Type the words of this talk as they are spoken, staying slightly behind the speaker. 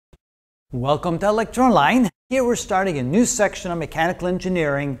Welcome to Electron. Here we're starting a new section of mechanical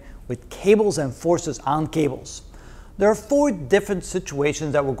engineering with cables and forces on cables. There are four different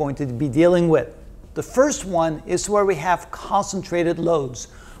situations that we're going to be dealing with. The first one is where we have concentrated loads.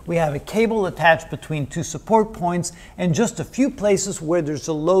 We have a cable attached between two support points and just a few places where there's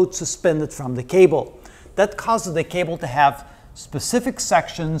a load suspended from the cable. That causes the cable to have specific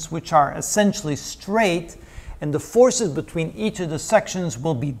sections which are essentially straight, and the forces between each of the sections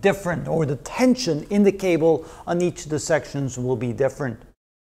will be different, or the tension in the cable on each of the sections will be different.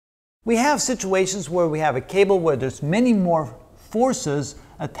 We have situations where we have a cable where there's many more forces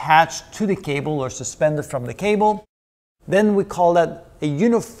attached to the cable or suspended from the cable. Then we call that a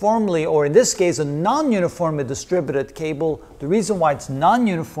uniformly, or in this case, a non-uniformly distributed cable. The reason why it's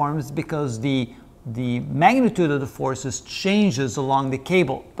non-uniform is because the magnitude of the forces changes along the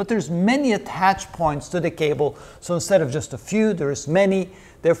cable, but there's many attach points to the cable, so instead of just a few, there's many.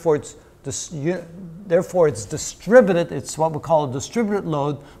 Therefore it's distributed. It's what we call a distributed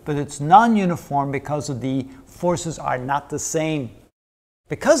load, but it's non-uniform because of the forces are not the same.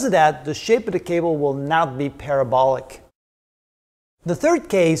 Because of that, the shape of the cable will not be parabolic. The third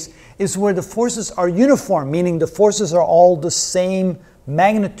case is where the forces are uniform, meaning the forces are all the same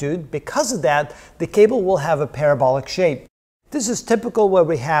magnitude. Because of that, the cable will have a parabolic shape. This is typical where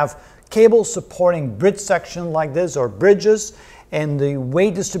we have cables supporting bridge section like this, or bridges, and the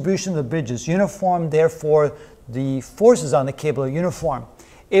weight distribution of the bridge is uniform, therefore the forces on the cable are uniform.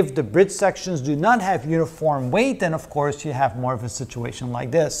 If the bridge sections do not have uniform weight, then of course you have more of a situation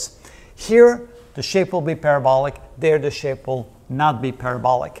like this. Here the shape will be parabolic, there the shape will not be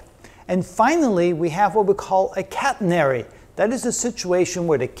parabolic. And finally, we have what we call a catenary. That is a situation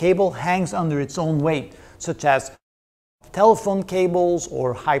where the cable hangs under its own weight, such as telephone cables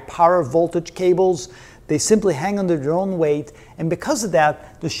or high power voltage cables. They simply hang under their own weight, and because of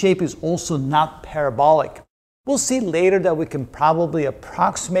that, the shape is also not parabolic. We'll see later that we can probably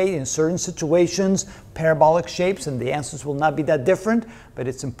approximate in certain situations parabolic shapes, and the answers will not be that different, but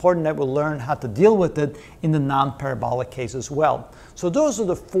it's important that we'll learn how to deal with it in the non-parabolic case as well. So those are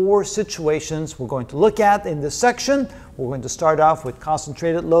the four situations we're going to look at in this section. We're going to start off with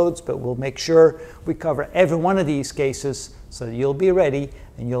concentrated loads, but we'll make sure we cover every one of these cases so that you'll be ready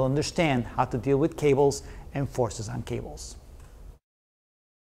and you'll understand how to deal with cables and forces on cables.